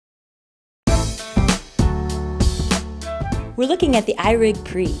We're looking at the iRig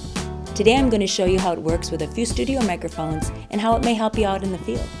Pre. Today I'm going to show you how it works with a few studio microphones and how it may help you out in the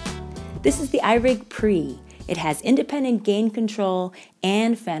field. This is the iRig Pre. It has independent gain control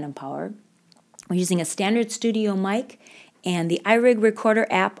and phantom power. We're using a standard studio mic and the iRig Recorder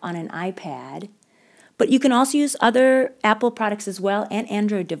app on an iPad. But you can also use other Apple products as well and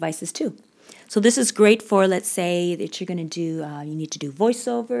Android devices too. So this is great for, let's say that you're going to do, you need to do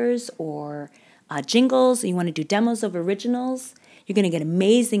voiceovers or jingles, you want to do demos of originals. You're going to get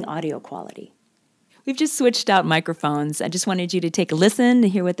amazing audio quality. We've just switched out microphones. I just wanted you to take a listen to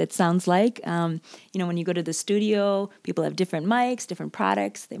hear what that sounds like. When you go to the studio, people have different mics, different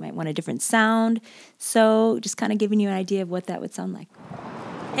products. They might want a different sound. So just kind of giving you an idea of what that would sound like.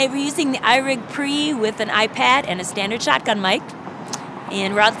 Hey, we're using the iRig Pre with an iPad and a standard shotgun mic.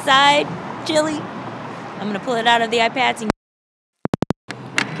 And we're outside, chilly. I'm going to pull it out of the iPad. So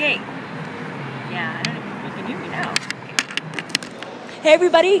okay. Yeah, I don't know if you can hear me now. Hey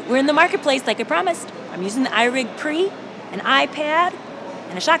everybody, we're in the marketplace like I promised. I'm using the iRig Pre, an iPad,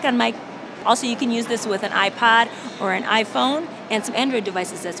 and a shotgun mic. Also, you can use this with an iPod or an iPhone and some Android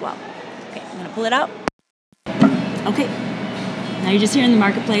devices as well. Okay, I'm gonna pull it out. Okay, now you're just here in the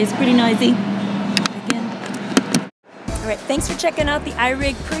marketplace, pretty noisy. Again. All right, thanks for checking out the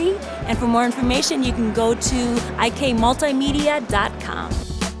iRig Pre, and for more information, you can go to ikmultimedia.com.